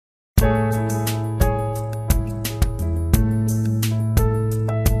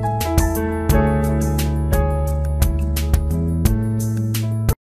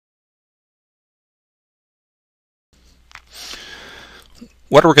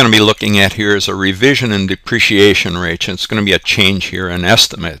what we're going to be looking at here is a revision in depreciation rates. It's going to be a change here in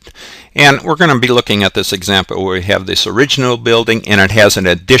estimate. And we're going to be looking at this example where we have this original building and it has an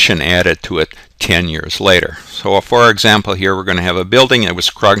addition added to it 10 years later. So for example here, we're going to have a building that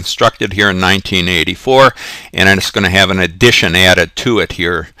was constructed here in 1984, and it's going to have an addition added to it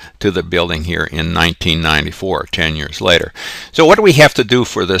here, to the building here in 1994, 10 years later. So what we have to do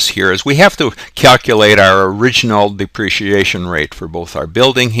for this here is we have to calculate our original depreciation rate for both our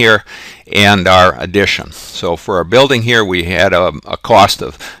building here and our addition. So for our building here, we had a cost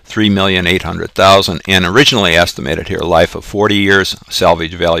of $3,800,000 and originally estimated here life of 40 years,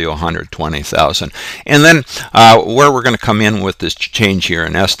 salvage value $120,000. And then where we're going to come in with this change here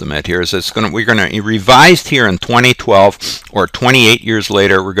in estimate here is we're going to revised here in 2012, or 28 years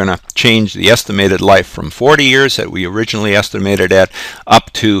later, we're going to change the estimated life from 40 years that we originally estimated at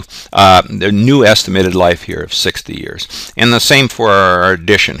up to the new estimated life here of 60 years. And the same for our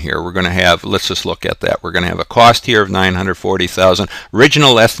addition here. We're going to have, let's just look at that. We're going to have a cost here of $940,000,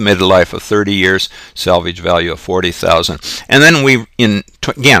 original estimated life of 30 years, salvage value of $40,000. And then we,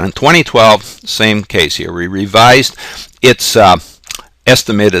 again, in 2012, same case here. We revised its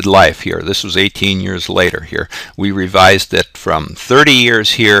estimated life here. This was 18 years later here. We revised it from 30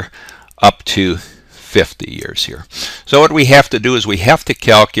 years here up to 50 years here. So what we have to do is we have to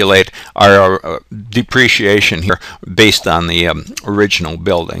calculate our depreciation here based on the original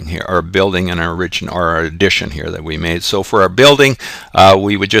building here, our building and our original, or our addition here that we made. So for our building,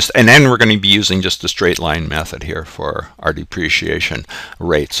 we would just, and then we're going to be using just the straight line method here for our depreciation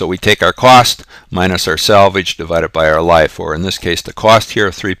rate. So we take our cost minus our salvage divided by our life, or in this case the cost here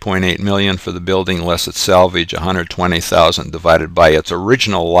of $3.8 million for the building less its salvage $120,000 divided by its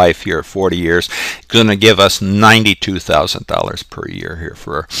original life here 40 years. Going to give us $92,000 per year here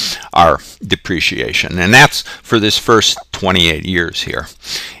for our depreciation, and that's for this first 28 years here.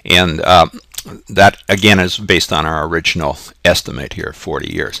 And that again is based on our original estimate here,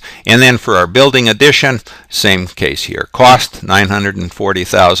 40 years. And then for our building addition, same case here. Cost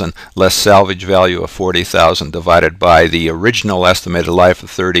 $940,000 less salvage value of $40,000 divided by the original estimated life of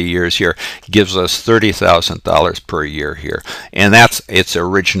 30 years here gives us $30,000 per year here. And that's its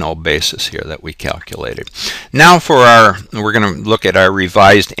original basis here that we calculated. Now for we're going to look at our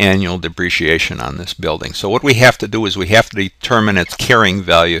revised annual depreciation on this building. So what we have to do is we have to determine its carrying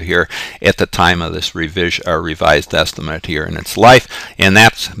value here at the time of this revised estimate here in its life, and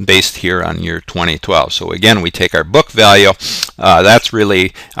that's based here on year 2012. So again, we take our book value, that's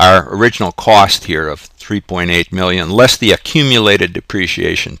really our original cost here of $3.8 million less the accumulated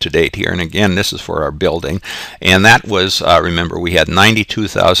depreciation to date here, and again this is for our building, and that was remember we had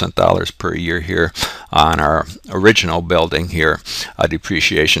 $92,000 per year here on our original building here,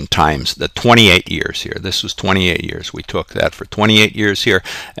 depreciation times the 28 years here. This was 28 years. We took that for 28 years here,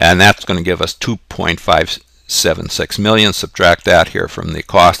 and that's going to give us $2.576 million. Subtract that here from the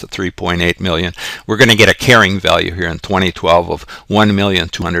cost of $3.8 million. We're going to get a carrying value here in 2012 of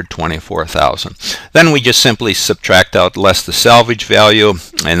 $1,224,000. Then we just simply subtract out less the salvage value,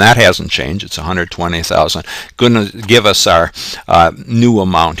 and that hasn't changed. It's $120,000. Going to give us our new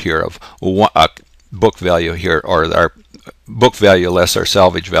amount here of book value here, or our book value less our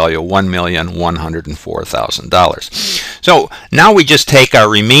salvage value, $1,104,000. So now we just take our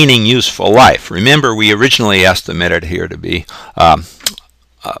remaining useful life. Remember, we originally estimated here to be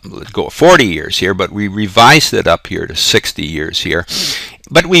 40 years here, but we revised it up here to 60 years here.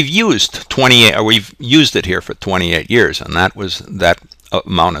 But we've used it here for 28 years, and that was that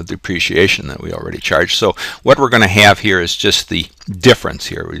amount of depreciation that we already charged. So what we're going to have here is just the difference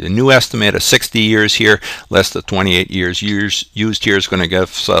here. The new estimate of 60 years here less the 28 years used here is going to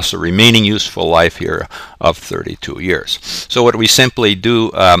give us a remaining useful life here of 32 years. So what we simply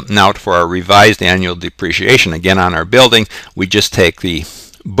do now for our revised annual depreciation, again on our building, we just take the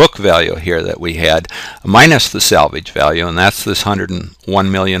book value here that we had minus the salvage value, and that's this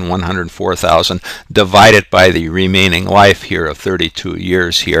 $101,104,000 divided by the remaining life here of 32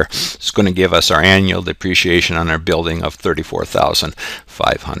 years here. It's going to give us our annual depreciation on our building of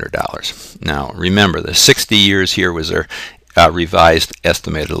 $34,500. Now remember, the 60 years here was our revised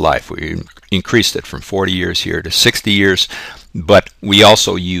estimated life. We increased it from 40 years here to 60 years, but we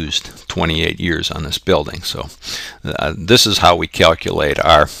also used 28 years on this building. So this is how we calculate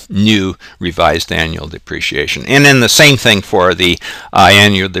our new revised annual depreciation. And then the same thing for the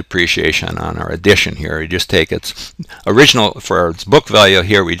annual depreciation on our addition here. We just take its original, for its book value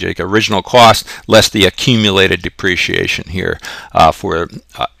here, we take original cost less the accumulated depreciation here for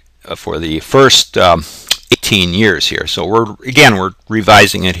the first 18 years here. So we're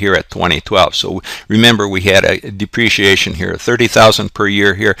revising it here at 2012. So remember, we had a depreciation here of 30,000 per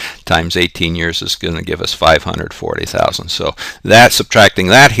year here, times 18 years is going to give us 540,000. So that, subtracting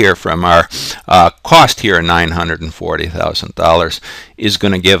that here from our cost here, $940,000, is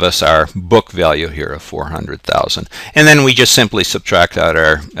going to give us our book value here of 400,000. And then we just simply subtract out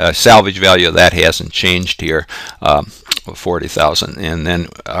our salvage value. That hasn't changed here, 40,000, and then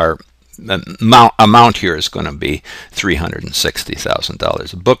our amount here is going to be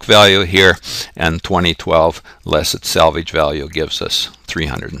 $360,000. Book value here, and 2012 less its salvage value gives us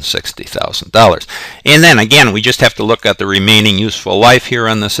 $360,000. And then again, we just have to look at the remaining useful life here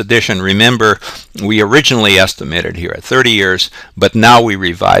on this addition. Remember, we originally estimated here at 30 years, but now we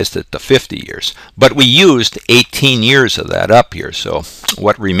revised it to 50 years. But we used 18 years of that up here. So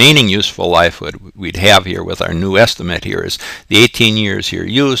what remaining useful life we'd have here with our new estimate here is the 18 years here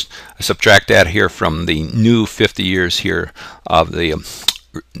used. I subtract that here from the new 50 years here of the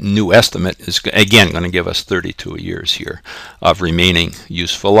new estimate is again going to give us 32 years here of remaining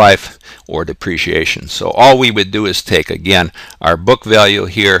useful life or depreciation. So all we would do is take again our book value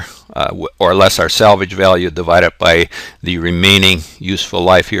here, or less our salvage value, divided by the remaining useful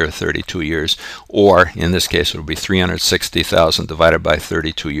life here, 32 years, or in this case it would be 360,000 divided by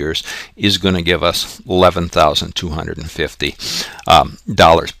 32 years, is going to give us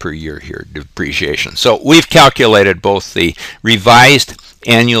 $11,250 per year here depreciation. So we've calculated both the revised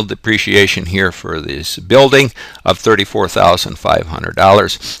annual depreciation here for this building of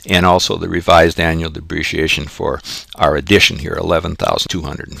 $34,500, and also the revised annual depreciation for our addition here,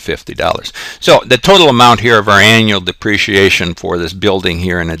 $11,250. So the total amount here of our annual depreciation for this building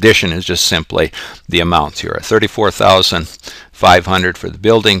here in addition is just simply the amounts here, $34,500 for the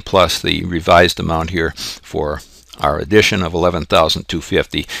building plus the revised amount here for our addition of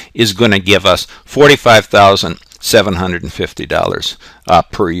 $11,250 is going to give us $45,750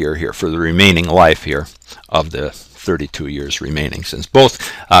 per year here for the remaining life here of the 32 years remaining. Since both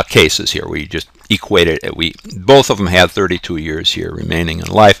cases here, we just equated it, both of them had 32 years here remaining in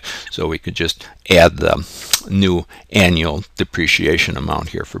life, so we could just add the new annual depreciation amount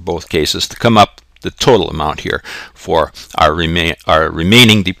here for both cases to come up the total amount here for our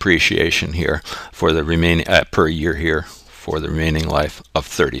remaining depreciation here for the remaining per year here for the remaining life of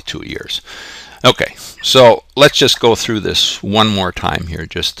 32 years. Okay, so let's just go through this one more time here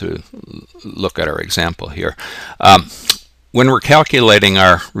just to look at our example here. When we're calculating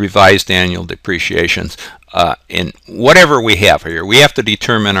our revised annual depreciations, in whatever we have here, we have to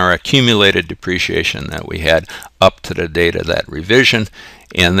determine our accumulated depreciation that we had up to the date of that revision,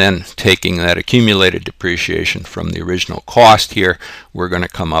 and then taking that accumulated depreciation from the original cost here, we're going to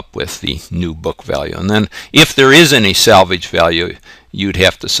come up with the new book value. And then if there is any salvage value, you'd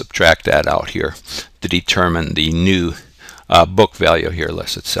have to subtract that out here to determine the new book value here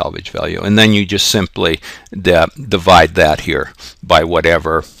less its salvage value. And then you just simply divide that here by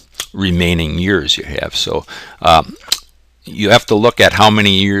whatever remaining years you have. So you have to look at how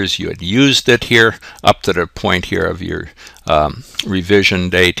many years you had used it here up to the point here of your revision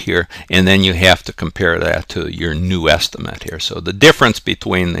date here, and then you have to compare that to your new estimate here. So the difference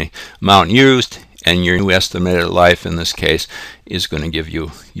between the amount used and your new estimated life in this case is going to give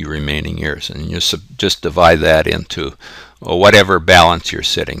you your remaining years, and you just divide that into whatever balance you're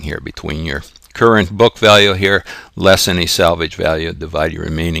sitting here between your current book value here less any salvage value, divide your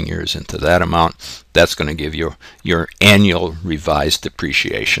remaining years into that amount. That's going to give you your annual revised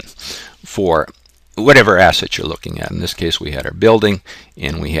depreciation for whatever asset you're looking at. In this case, we had our building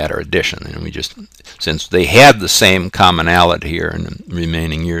and we had our addition, and we just, since they had the same commonality here in the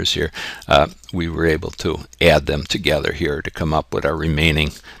remaining years here, we were able to add them together here to come up with our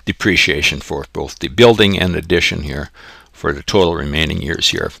remaining depreciation for both the building and addition here for the total remaining years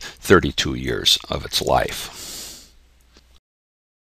here of 32 years of its life.